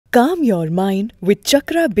Calm your mind with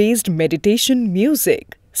chakra-based meditation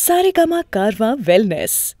music. Saregama Karwa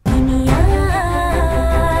Wellness.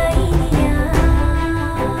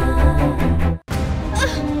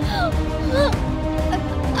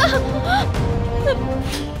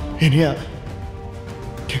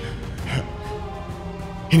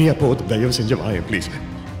 Iniya போது தயவு செஞ்சு வாங்க ப்ளீஸ்.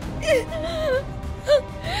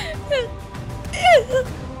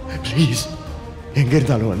 ப்ளீஸ் எங்க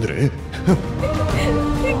இருந்தாலும் வந்துரு.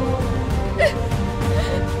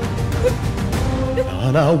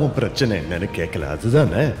 ஆனா உன் பிரச்சனை என்னன்னு கேட்கல,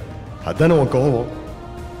 அதுதானே உன் கோவம்.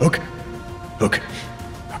 ஓகே ஓகே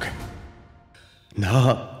ஓகே,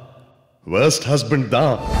 நான் worst husband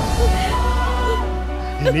தான்.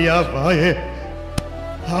 இனியா வாயே.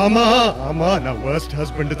 ஆமா ஆமா, நான் worst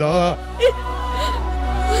husband தான்.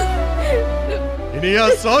 Iniya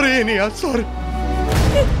sorry, Iniya sorry.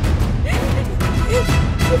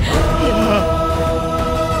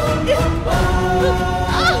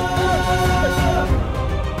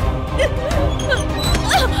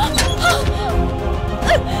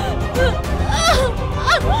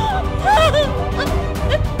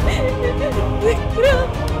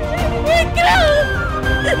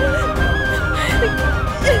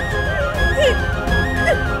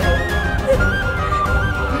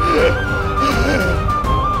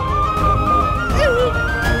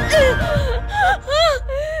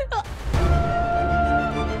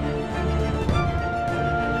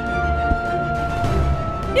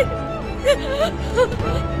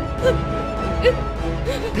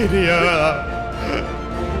 Iniya.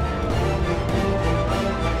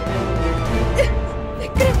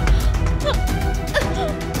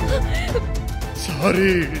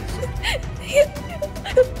 Sorry.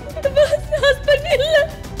 Husband illa.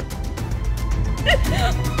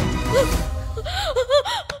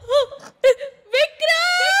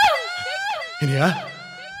 Vikram. Iniya.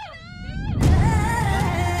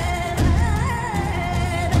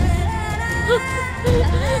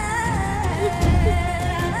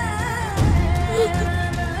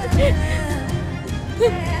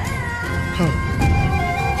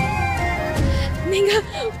 நீங்க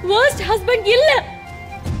worst husband இல்ல.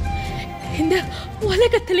 இந்த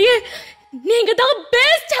உலகத்திலேயே நீங்க தான்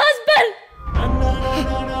best husband.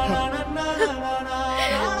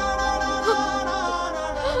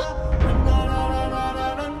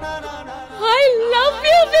 I love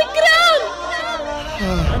you, Vikram.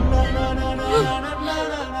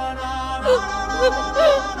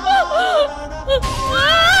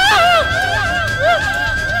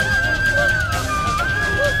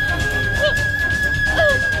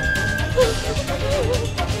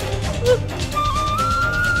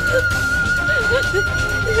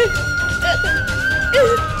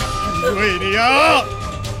 Iniya.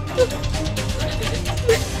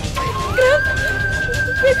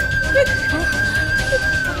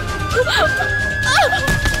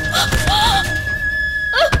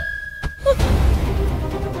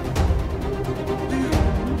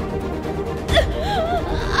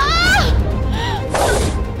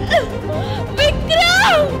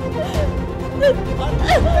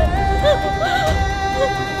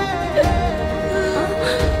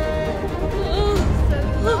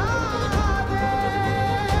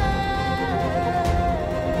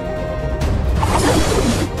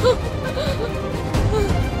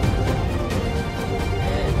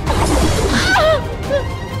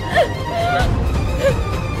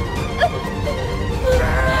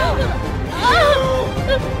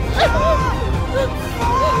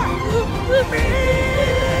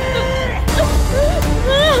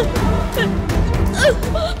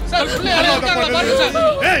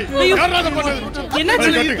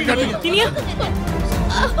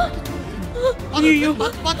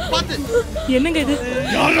 என்னங்க இது?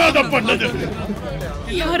 யாராவது பண்ணது?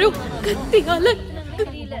 யாரோ கத்தியால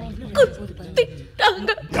குத்திட்டாங்க.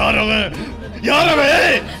 யாரவன்?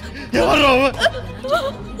 யாரவன்? யாரவன்?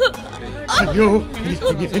 ஐயோ,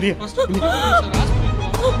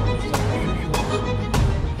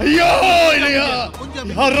 ஐயோ, இனியா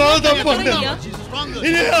யாராவது பண்ணது?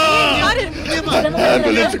 இனியா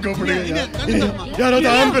ஆம்புலன்ஸ் கூப்பிடுங்க. யாராவது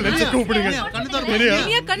ஆம்புலன்ஸ் கூப்பிடுங்க. இனியா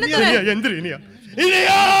இனியா எந்திரி. இனியா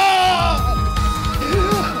இனியா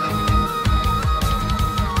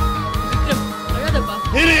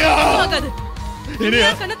இனியா இனியா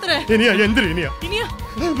இனியா எந்திரி. இனியா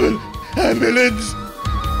ஆம்புலன்ஸ்.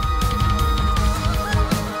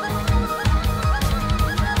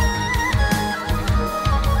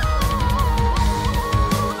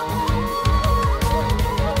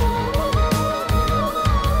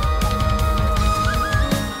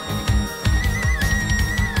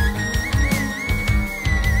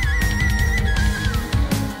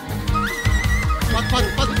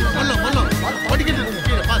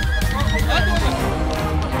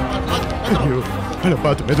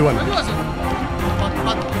 பார்த்து மெதுவா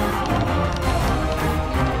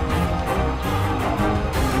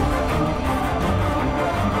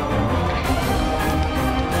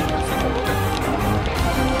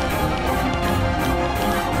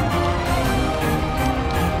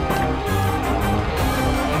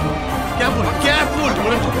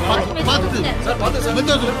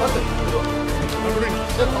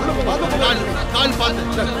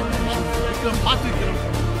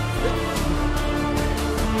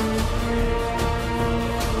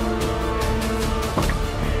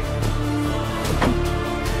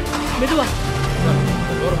மெதுவா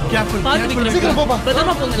சீக்கிரம் போ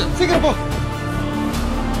சீக்கிரம் போ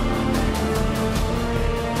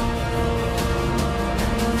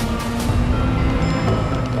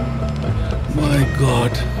My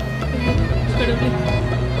God.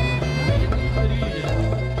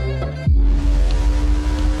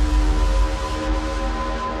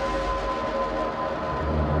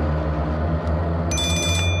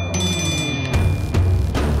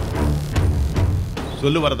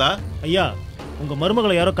 சொல்லு வரதா. ஐயா, உங்க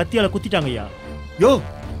மருமகளை யாரோ கத்தியால குத்திட்டாங்க ஐயா. யோ,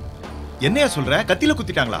 என்னையா சொல்ற? கத்தியில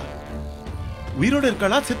குத்திட்டாங்களா? உயிரோட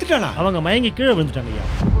இருக்காளா செத்துட்டாளா? அவங்க மயங்கி கீழே விழுந்துட்டாங்க ஐயா.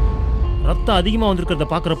 ரத்தம் அதிகமா வந்திருக்கிறத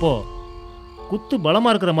பாக்குறப்போ குத்து பலமா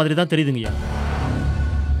இருக்கிற மாதிரி தான் தெரியுதுங்கய்யா.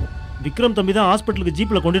 விக்ரம் தம்பி தான் ஹாஸ்பிட்டலுக்கு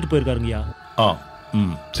ஜீப்ல கொண்டுட்டு போயிருக்காருங்கய்யா.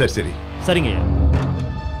 சரி சரி சரிங்கய்யா.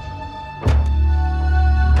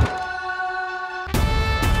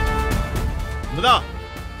 அமுதா,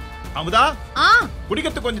 அமுதா,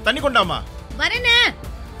 குடிக்கிறதுக்கு கொஞ்சம் தண்ணி கொண்டாமா. வரேனே.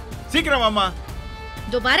 சீக்கிரம் வாமா.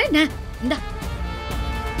 இதோ வரேனே. இந்தா.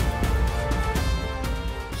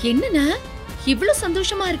 என்னண்ணா இவ்ளோ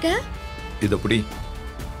சந்தோஷமா இருக்க? இத புடி.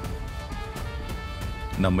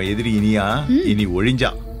 நம்ம எதிரி இனியா இனி ஒழிஞ்சா.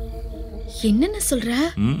 என்னென்ன சொல்ற?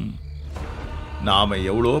 நாம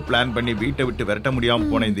எவ்வளோ பிளான் பண்ணி வீட்டை விட்டு விரட்ட முடியாம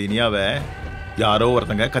போன இந்த இனியாவை யாரோ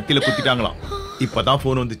ஒருத்தங்க கத்தியில குத்திட்டாங்களாம். இப்பதான்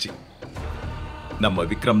போன் வந்துச்சு. நம்ம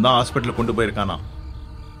விக்ரம் தான் ஹாஸ்பிட்டல் கொண்டு போயிருக்கானா.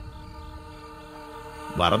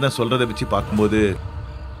 வரத சொல்றதை வச்சு பார்க்கும்போது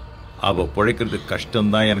அவ பிழைக்கிறது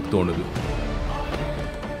கஷ்டம் தான் எனக்கு தோணுது.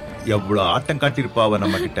 எவ்வளவு ஆட்டம் காட்டியிருப்பா அவ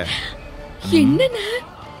நம்ம கிட்ட. என்னண்ணா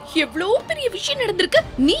எவ்வளவு பெரிய விஷயம் நடந்திருக்கு.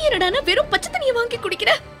 நீ என்னடானா வெறும் பச்சை தண்ணியை வாங்கி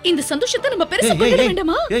குடிக்கிற. இந்த சந்தோஷத்தை நம்ம பெருசா கொண்டாட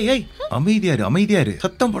வேண்டாமா? ஏய் அமைதியாரு அமைதியாரு.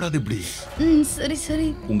 சத்தம் போடாது இப்படி. சரி சரி.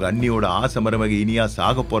 உங்க அண்ணியோட ஆசை மருமக இனியா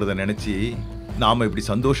சாக போறத நினைச்சு நாம இப்படி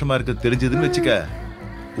சந்தோஷமா இருக்க தெரிஞ்சதுன்னு வச்சுக்க,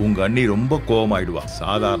 உங்க அண்ணி ரொம்ப கோவமாயிடுவா.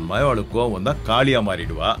 சாதாரணமா அவளுக்கு கோவம் வந்தா காளியா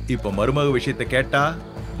மாறிடுவா. இப்ப மருமக விஷயத்த கேட்டா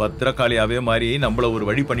பத்ரகாளியாவே மாறி நம்மள ஒரு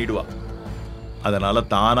வழி பண்ணிடுவா. அதனால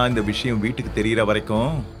தானா இந்த விஷயம் வீட்டுக்கு தெரியற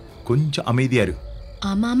வரைக்கும் கொஞ்சம் அமைதியா இரு.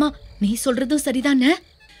 ஆமா ஆமா, நீ சொல்றதும் சரிதானே.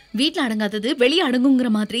 வீட்டுல அடங்காதது வெளியே அடங்குங்கிற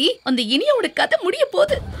மாதிரி அந்த இனியோட கதை முடிய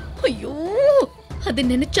போகுது. ஐயோ, அது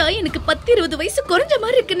நினைச்சா எனக்கு 10-20 வயசு குறைஞ்ச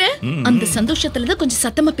மாதிரி இருக்குன்னு. அந்த சந்தோஷத்துலதான் கொஞ்சம்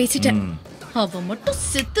சத்தமா பேசிட்டேன். அவ மட்டும்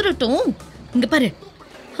செத்துறட்டும். இங்க பாரு,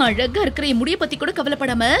 அழகா இருக்கிற என் முடிய பத்தி கூட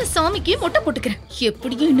கவலைப்படாம சாமிக்கு மொட்டை போட்டுக்கிறேன்.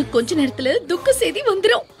 எப்படியும் இன்னும் கொஞ்ச நேரத்துல துக்க செய்தி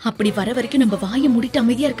வந்துரும். அப்படி வர வரைக்கும் நம்ம வாயை மூடிட்டு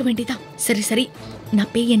அமைதியா இருக்க வேண்டியதான். சரி சரி,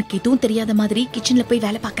 நான் போய் எனக்கு எதுவும் தெரியாத மாதிரி கிச்சன்ல போய்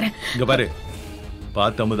வேலை பாக்குறேன். இங்க பாரு,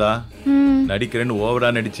 பாத்தமுதா நடிக்கிறேன்னு ஓவரா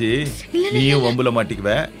நடிச்சு நீயும் வம்புல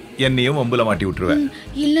மாட்டிக்குவ, என்னையும் வம்புல மாட்டி விட்டுருவ.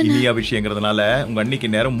 இனியா விஷயங்கிறதுனால உங்க அன்னைக்கு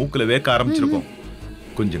நேரம் மூக்குல வேக்க ஆரம்பிச்சிருக்கும்.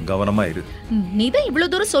 கொஞ்சம் கவனமா இரு. நீதான்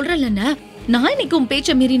இவ்வளவு தூரம் சொல்றல்ல, நான் இன்னைக்கு உன்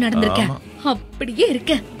பேச்ச மீறி நடந்திருக்கேன். அப்படியே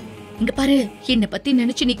இருக்க. இங்க பாரு, என்ன பத்தி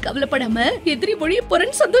நினைச்சு நீ கவலைப்படாம எதிரி மொழிய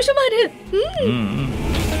போறன்னு சந்தோஷமா இரு.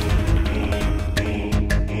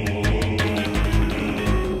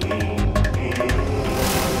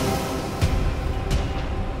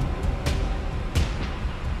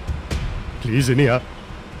 ப்ளீஸ் இனியா,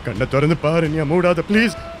 கண்ணை திறந்து பாரு இனியா. மூடாத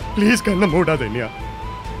ப்ளீஸ் ப்ளீஸ், கண்ணை மூடாத இனியா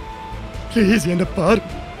ப்ளீஸ். என்ன பாரு.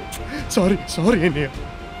 சாரி சாரி இனியா,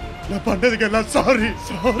 நான் பண்ணதுக்கெல்லாம் சாரி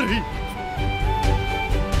சாரி.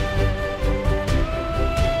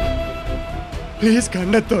 ப்ளீஸ்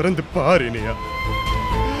கண்ணை திறந்து பாரு இனியா.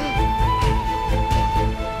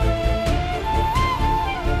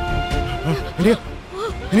 இனியா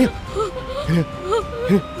இனியா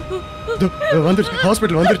வந்துருச்சு,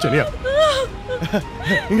 ஹாஸ்பிட்டல் வந்துருச்சு இனியா.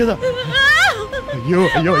 இங்கதான். ஐயோ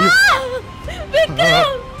ஐயோ ஐயோ,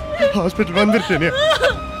 ஹாஸ்பிட்டல் வந்துருச்சு இனியா.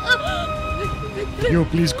 ஐயோ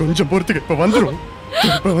ப்ளீஸ் கொஞ்சம் பொறுத்துக்க, இப்ப வந்துரும்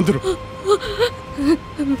இப்ப வந்துரும்.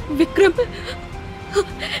 விக்ரம்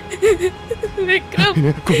விக்ரம்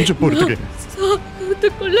கொஞ்சம் பொறுத்துக்க.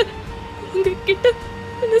 அதுக்குள்ள உங்ககிட்ட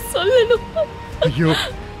சொல்லணும். ஐயோ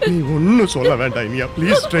நீ ஒன்னும் சொல்ல வேண்டாம் இனியா,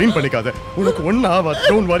 ப்ளீஸ் ட்ரெயின் பண்ணிக்காத. உனக்கு ஒண்ணு ஆவா,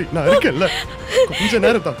 டோன்ட் வரி, நான் இருக்கேன்ல. கொஞ்ச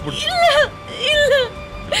நேரம் தான்.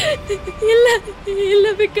 இல்ல இல்ல இல்ல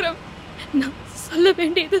விக்ரம், நான் சொல்ல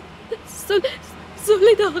வேண்டியது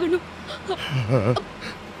சொல்லிதான் ஆகணும்.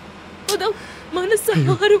 அதான் மனசு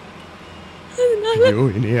மாறும். அதனால ஐயோ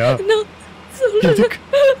இனியா, நான் சொல்றது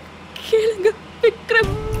கேளுங்க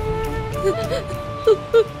விக்ரம்.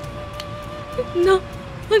 நான்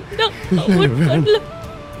abort பண்ணல.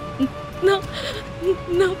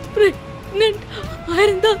 நான் பிரெக்னென்ட்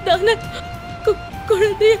ஆயிருந்தா தானே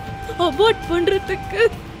குழந்தைய அபார்ட் பண்றதுக்கு.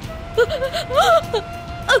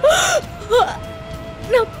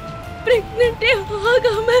 நான் பிரெக்னென்ட்டே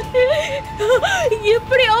ஆகாம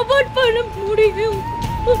எப்படி அபார்ட் பண்ண முடியும்?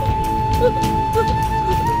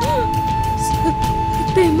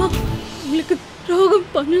 சத்தியமா உங்களுக்கு துரோகம்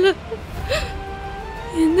பண்ணல.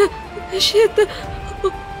 என்ன விஷயத்த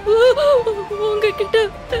உங்ககிட்ட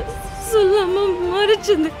சொல்லாம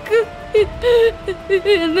மறைச்சதுக்கு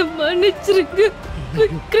என்ன மன்னிச்சிருங்க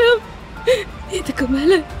விக்ரம். இதுக்கு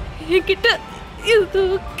மேல என்கிட்ட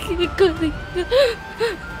எதுவும் கேட்காதீங்க.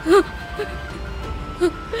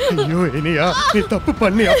 ஐயோ இனியா, நீ தப்பு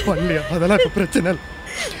பண்ணியா பண்ணலையா அதெல்லாம் இப்ப பிரச்சனை இல்லை.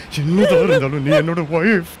 என்னதான் இருந்தாலும் நீ என்னோட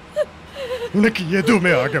ஒய்ஃப். உனக்கு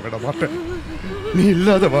எதுவுமே ஆக விட மாட்டேன். நீ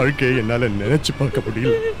இல்லாத வாழ்க்கையை என்னால நினைச்சு பார்க்க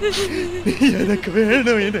முடியல. நீ எனக்கு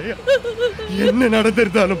வேணும் இனியா. என்ன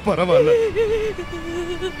நடந்திருந்தாலும் பரவாயில்ல.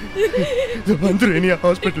 வந்துரு இனியா,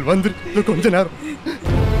 ஹாஸ்பிட்டல் வந்துரு. கொஞ்ச நேரம்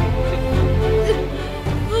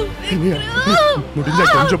இனியா, முடிஞ்சா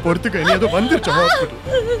கொஞ்சம் பொறுத்துக்க. இனி ஏதோ வந்துருச்சு ஹாஸ்பிட்டல்.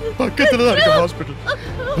 பக்கத்துல தான் இருக்க ஹாஸ்பிட்டல்.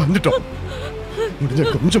 வந்துட்டோம். முடிஞ்சா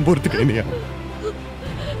கொஞ்சம் பொறுத்துக்க இனியா.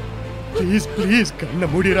 ப்ளீஸ் ப்ளீஸ் கண்ணை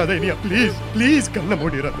மூடிடாத இனியா. ப்ளீஸ் ப்ளீஸ் கண்ணை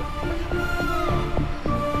மூடிடாத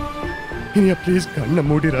இனியா. ப்ளீஸ் கண்ணை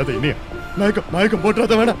மூடிடாத இனியா. மயக்கம்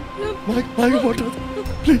போட்டுறாத. வேணாம், மயக்கம் போட்டுறாத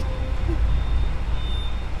ப்ளீஸ்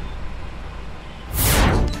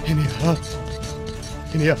இனியா.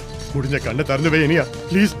 இனியா முடிஞ்ச கண்ணை திறந்து வை Iniya.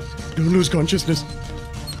 Please don't loose consciousness.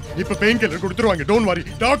 இப்ப பெயின் கில்லர் கொடுத்துருவாங்க. Don't worry.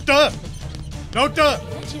 Doctor doctor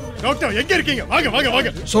doctor எங்க இருக்கீங்க? வாங்க வாங்க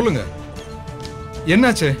வாங்க. சொல்லுங்க,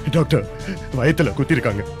 என்னாச்சு? டாக்டர் வயத்துல குத்தி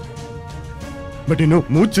இருக்காங்க. பட் இன்னும்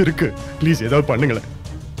மூச்சு இருக்கு. ப்ளீஸ் ஏதாவது பண்ணுங்களேன்.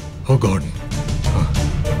 ஓ காட்.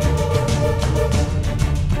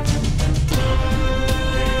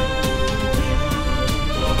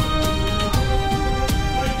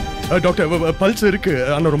 டாக்டர் பல்ஸ் இருக்கு,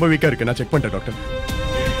 ஆனா ரொம்ப வீக்கா இருக்கு. நான் செக் பண்ணிட்டேன் டாக்டர்.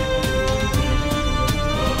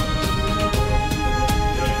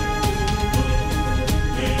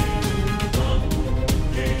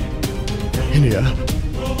 இனியா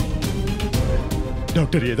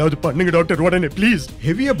டாக்டர் ஏதாவது பண்ணுங்க டாக்டர் உடனே ப்ளீஸ்.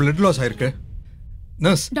 ஹெவியா பிளட் லாஸ் ஆயிருக்கு.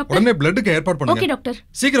 நர்ஸ் உடனே பிளட்க்கு ஏற்பாடு பண்ணுங்க. Okay doctor.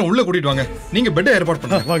 சீக்கிரம் உள்ள கூட்டிட்டு வாங்க. நீங்க பெட் ஏற்பாடு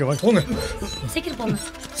பண்ணுங்க. வாங்க வாங்க போங்க. சீக்கிரம் போங்க.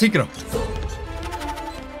 சீக்கிரம்.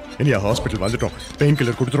 இனியா ஹாஸ்பிட்டல் வந்துட்டோம். பெயின்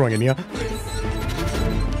கில்லர் கொடுத்துருவாங்க இனியா.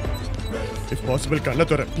 இஃப் பாசிபிள் கண்ணை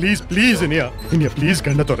தோற please please Iniya. Iniya please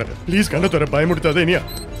கண்ணை தோற. ப்ளீஸ் கண்ணை தோற. பயமுடுத்தாத இனியா.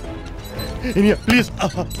 இனியா ப்ளீஸ்.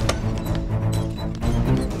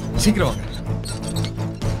 சீக்கிரம் வாங்க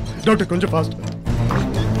டாக்டர். கொஞ்சம் ஃபாஸ்ட்.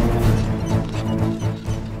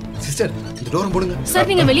 சிஸ்டர் இந்த டோர் போடுங்க. சார்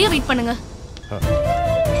நீங்க வெளியே வெயிட் பண்ணுங்க.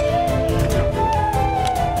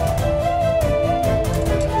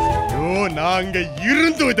 ஐயோ நாங்க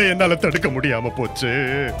இருந்தும் இதை என்னால தடுக்க முடியாம போச்சு.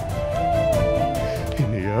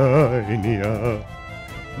 இனியா இனியா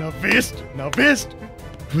நான் waste.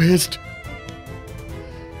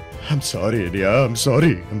 I'm sorry Iniya. I'm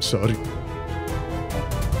sorry.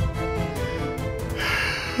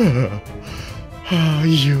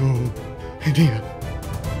 ஐயோ இனியா.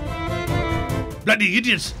 bloody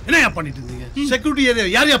idiots, என்னையா பண்ணிட்டு இருந்தீங்க? செக்யூரிட்டி ஏரியா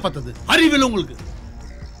யாரையா பார்த்தது? அறிவில்லை உங்களுக்கு?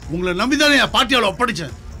 உங்களை நம்பிதானே பாட்டியால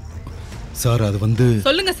ஒப்படைச்சேன். சார் அது வந்து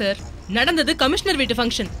சொல்லுங்க சார். நடந்தது கமிஷனர் வீட்டு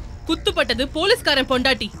ஃபங்க்ஷன். குத்துப்பட்டது போலீஸ்காரன்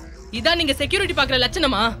பொண்டாட்டி. இதான் நீங்க செக்யூரிட்டி பாக்குற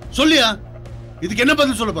லட்சணமா? சொல்லியா, இதுக்கு என்ன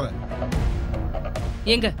பதில் சொல்ல போற?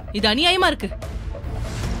 ஏங்க இது அநியாயமா இருக்கு.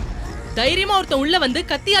 தைரியமா ஒருத்தன் உள்ள வந்து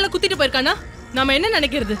கத்தியால குத்திட்டு போயிருக்கானா நாம என்ன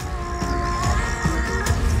நினைக்கிறது?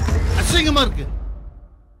 அசிங்கமா இருக்கு.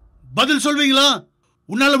 பதில் சொல்வீங்களா?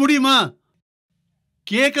 உன்னால முடியுமா?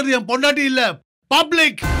 கேக்குறது என் பொண்டாட்டி இல்ல,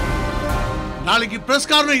 பப்ளிக். நாளைக்கு பிரஸ்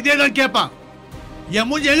காரனும் இதே தான் கேட்பான். என்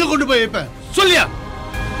மூஞ்சி எங்க கொண்டு போய் வைப்பேன்? சொல்லியா?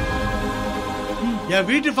 என்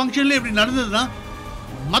வீட்டு ஃபங்க்ஷன்ல இப்படி நடந்ததுன்னா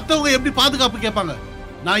மத்தவங்க எப்படி பாதுகாப்பு கேட்பாங்க?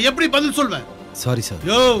 நான் எப்படி பதில் சொல்வேன்? Sorry sir.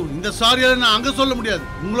 யோ இந்த சாரியால நான் அங்க சொல்ல முடியாது.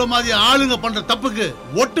 உங்கள மாதிரி ஆளுங்க பண்ற தப்புக்கு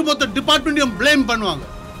ஒட்டுமொத்த டிபார்ட்மெண்ட்டையும் ப்ளேம் பண்ணுவாங்க.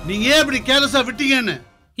 நீங்க ஏன் இப்படி கேர்லெஸ்ஸா விட்டீங்கன்னு.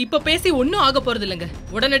 இப்ப பேசி ஒன்னும் ஆக போறது இல்லைங்க.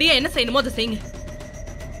 உடனடியா என்ன செய்யணுமோ அதை செய்யுங்க.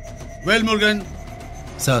 வேல்முருகன்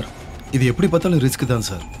சார் இது எப்படி பார்த்தாலும் ரிஸ்க் தான்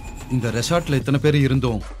சார். இந்த ரெசார்ட்ல இத்தனை பேர்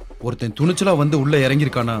இருந்தோம், ஒருத்தன் துணிச்சலா வந்து உள்ள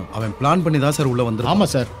இறங்கிருக்கானா அவன் பிளான் பண்ணி தான் சார் உள்ள வந்து. ஆமா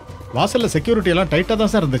சார், வாசல்ல செக்யூரிட்டி எல்லாம் டைட்டா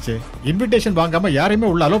தான் சார் இருந்துச்சு. இன்விடேஷன் வாங்காம யாரையுமே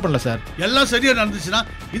உள்ள அலோ பண்ணல சார். எல்லாம் சரியா நடந்துச்சுன்னா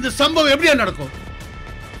இந்த சம்பவம் எப்படியா நடக்கும்?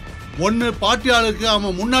 ஒன்னு பார்ட்டி ஆளுக்கு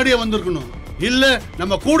அவன் முன்னாடியே வந்திருக்கணும், இல்ல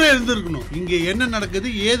நம்ம கூட இருந்திருக்கணும். இங்க என்ன நடக்குது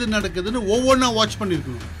ஏது நடக்குதுன்னு ஒவ்வொன்னா வாட்ச்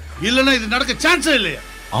பண்ணிருக்கணும். இல்லனா இது நடக்க சான்ஸே இல்லையா?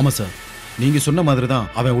 ஆமா சார், நீங்க சொன்ன மாதிரி தான்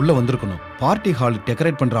அவன் உள்ள வந்திருக்கணும். பார்ட்டி ஹால்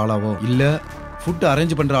டெக்கரேட் பண்ற ஆளாவோ இல்ல ஃபுட்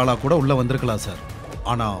அரேஞ்ச் பண்ற ஆளா கூட உள்ள வந்திருக்கலாம் சார்.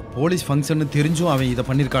 ஆனா போலீஸ் ஃபங்க்ஷன் தெரிஞ்சும் அவன் இதை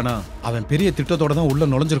பண்ணிருக்கானா, அவன் பெரிய திட்டத்தோட தான் உள்ள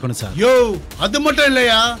நுழைஞ்சிருக்கணும் சார். யோ, அது மட்டும்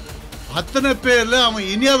இல்லையா, அத்தனை பேர்ல அவன்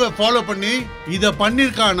இனியாவை ஃபாலோ பண்ணி இத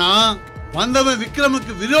பண்ணிருக்கானா, வந்தவன்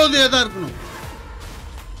விக்ரமுக்கு விரோதியா தான் இருக்கணும்.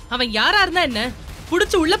 அவன் யாரா இருந்தா என்ன,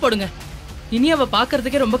 புடிச்சு உள்ள போடுங்க. இனியாவை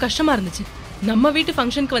பாக்குறதுக்கே ரொம்ப கஷ்டமா இருந்துச்சு. நம்ம வீட்டு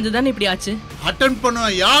ஃபங்க்ஷனுக்கு வந்துதானே இப்படி ஆச்சு. அட்டெண்ட்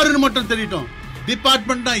பண்ணுவன் யாருன்னு மட்டும் தெரியட்டும்.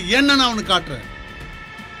 டிபார்ட்மெண்ட் தான் என்னன்னு அவனுக்கு காட்டுறேன்.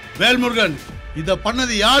 வேல்முருகன், இத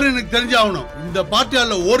பண்ணது யாரு எனக்கு தெரிஞ்சாகணும். இந்த பார்ட்டி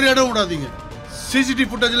ஹால்ல ஒரு இடம் விடாதீங்க. சிசிடிவி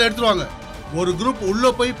ஃபுட்டேஜ்ல எடுத்துவாங்க. ஒரு குரூப்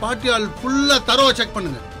உள்ள போய் பார்ட்டி ஹால் ஃபுல்லா தரவா செக்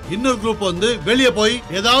பண்ணுங்க. இன்னொரு குரூப் வந்து வெளியே போய்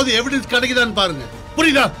ஏதாவது எவிடன்ஸ் கிடைக்குதான்னு பாருங்க.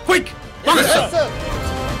 புரியுதா? குயிக் வாங்க சார்.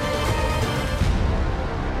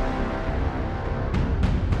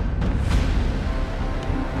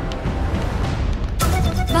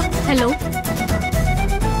 ஹலோ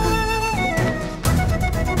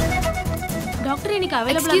டாக்டர், இன்னைக்கு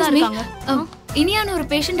அவைலபிளா தான் இருக்காங்க. இனியான ஒரு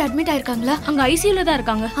பேஷண்ட் அட்மிட் ஆயிருக்காங்களா? அங்க ஐசியூல தான்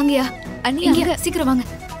இருக்காங்க. அங்கயா? அண்ணியா, சீக்கிரம் வாங்க.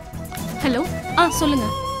 ஹலோ, சொல்லுங்க.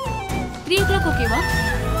 3 o'clock ஓகேவா?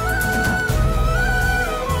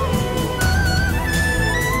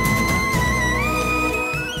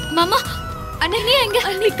 மாமா, அண்ணி எங்க?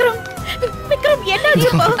 விக்ரம், விக்ரம்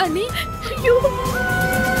என்னாச்சுப்பா? அண்ணி, ஐயோ.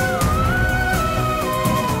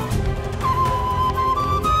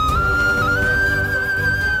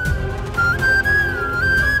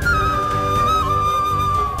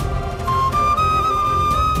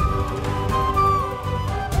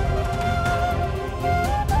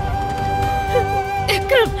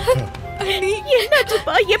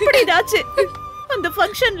 என்னாச்சுப்பா? எப்படி இதாச்சு? அந்த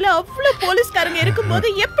ஃபங்க்ஷன்ல அவ்வளவு போலீஸ்காரங்க இருக்கும்போது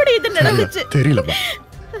எப்படி இது நடந்துச்சு? தெரியலப்பா,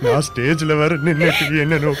 நான் ஸ்டேஜ்ல வேற நின்னுட்டு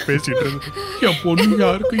என்னன்னு பேசிட்டு இருந்தேன். என் பொண்ணு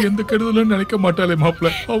யாருக்கும் எந்த கெடுதலும் நினைக்க மாட்டாளே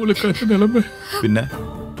மாப்பிள்ள, அவளுக்கு அந்த நிலைமை. பின்ன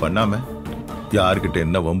பண்ணாம யாருக்கிட்ட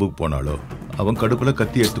என்ன வம்புக்கு போனாலோ அவன் கடுப்புல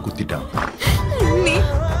கத்தி எடுத்து குத்திட்டான்.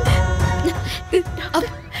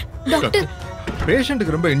 டாக்டர்,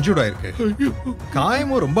 பேஷண்ட்டுக்கு ரொம்ப இன்ஜூர்ட் ஆயிருக்கு.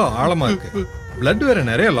 காயமும் ரொம்ப ஆழமா இருக்கு. பிளட் வேற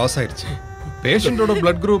நிறைய லாஸ் ஆயிருச்சு. பேஷண்டோட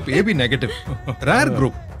blood group AB negative, rare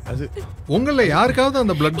group. உங்கள யாருக்காவது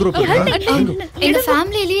அந்த பிளட் குரூப் இருக்கா? எங்க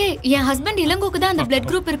ஃபேமிலியிலேயே என் ஹஸ்பண்ட் இளங்கோக்கு தான் அந்த பிளட்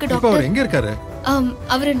குரூப் இருக்கு டாக்டர். அவர் எங்க இருக்காரு?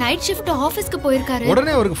 அவர் நைட் ஷிஃப்ட் ஆபீஸ்க்கு போயிருக்காரு.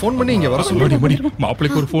 உடனே அவருக்கு ஃபோன் பண்ணி இங்க வர சொல்லுங்க.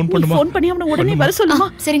 மாப்பிளைக்கு ஒரு ஃபோன் பண்ணுமா? ஃபோன் பண்ணி அவனை உடனே வர சொல்லுமா?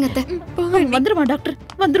 சரிங்க அத்தை. வந்துருமா டாக்டர்?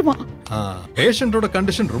 வந்துருமா? பேஷண்டோட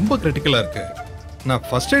கண்டிஷன் ரொம்ப கிரிட்டிக்கலா இருக்கு. நான்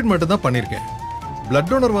ஃபர்ஸ்ட் எய்ட் மட்டும் தான் பண்ணிருக்கேன்.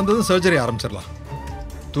 பிளட் டோனர் வந்ததும் சர்ஜரி ஆரம்பிச்சிடலாம்.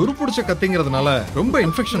 துருப்புடிச்ச கத்திங்கிறதுனால ரொம்ப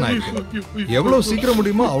இன்ஃபெக்ஷன் ஆயிருக்கு. எவ்வளவு சீக்கிரம்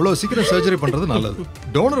முடியுமோ அவ்வளவு சீக்கிரம் சர்ஜரி பண்றது நல்லது.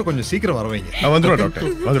 டோனர் கொஞ்சம் சீக்கிரம் வர வைங்க. நான் வந்துரும் டாக்டர்,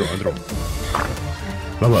 வந்துரும்.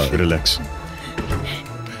 பாபா ரிலாக்ஸ்,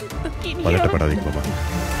 பதட்டப்படாதீங்க பாபா.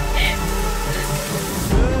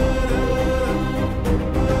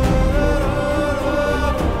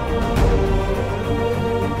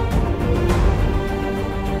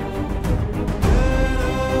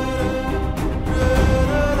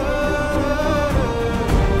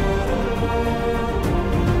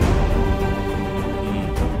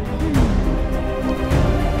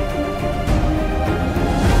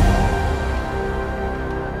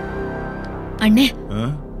 அண்ணே,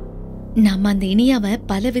 நாம அந்த இனியாவை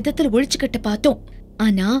பல விதத்துல ஒழிச்சுக்கிட்ட பார்த்தோம்.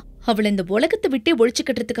 ஆனா அவளை இந்த உலகத்தை விட்டே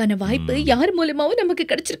ஒழிச்சுக்கட்டுறதுக்கான வாய்ப்பு யார் மூலமாவும் நமக்கு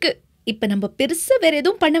கிடைச்சிருக்கு. இப்ப நம்ம பெருசா வேற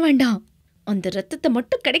எதுவும் பண்ண வேண்டாம். அந்த ரத்தத்தை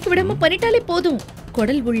மட்டும் கிடைக்க விடாம பண்ணிட்டாலே போதும்.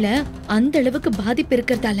 குடல் உள்ள அந்த அளவுக்கு பாதிப்பு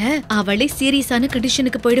இருக்கிறதால அவளே சீரியஸான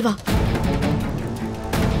கண்டிஷனுக்கு போயிடுவா.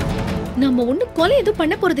 நம்ம ஒண்ணும் கொலை எதுவும்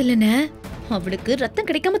பண்ண போறது இல்லைன்னு, அவளுக்கு ரத்தம்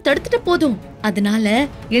கிடைக்காம தடுத்துட்ட போதும். அதனால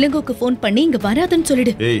இளங்கோக்கு போன் பண்ணி இங்க வராதுன்னு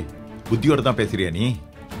சொல்லிடு. புத்தியோட தான் பேசுறியா நீ?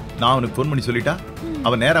 நான் அவனுக்கு போன் பண்ணி சொல்லிட்டா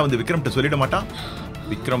அவன் நேரா வந்து விக்ரம்கிட்ட சொல்லிட மாட்டான்.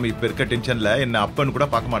 விக்ரம் இப்ப இருக்க டென்ஷன்ல என்ன அப்பன்னு கூட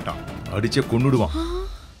பார்க்க மாட்டான், அடிச்சே கொன்னுடுவான்.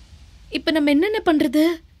 இப்ப நம்ம என்னென்ன பண்றது?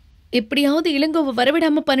 எப்படியாவது இளங்கோவை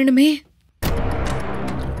வரவிடாம பண்ணணுமே.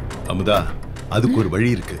 அமுதா, அதுக்கு ஒரு வழி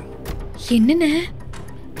இருக்கு. என்னென்ன?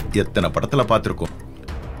 எத்தனை படத்துல பாத்திருக்கோம்,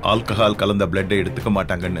 ஆல்கஹால் கலந்த பிளட் எடுத்துக்க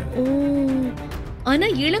மாட்டாங்கன்னு. ஆனா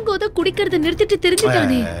இளங்கோத குடிக்கிறத நிறுத்திட்டு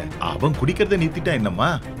தெரிஞ்சுட்டானே. அவன் குடிக்கிறத நிறுத்திட்டா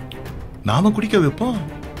என்னம்மா, நாம குடிக்க வைப்போம்.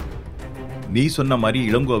 நீ சொன்ன மாதிரி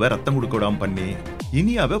இளங்கோவை ரத்தம் கொடுக்க விடாம பண்ணி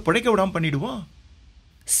இனியாவை பிழைக்க விடாம பண்ணிடுவோம்.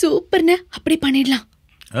 சூப்பர்னு, அப்படி பண்ணிடலாம்.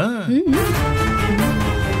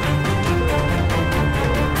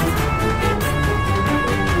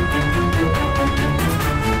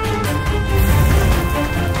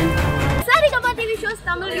 Saregama TV shows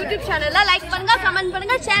Tamil YouTube channel like பண்ணுங்க, கமெண்ட்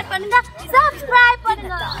பண்ணுங்க, ஷேர் பண்ணுங்க, Subscribe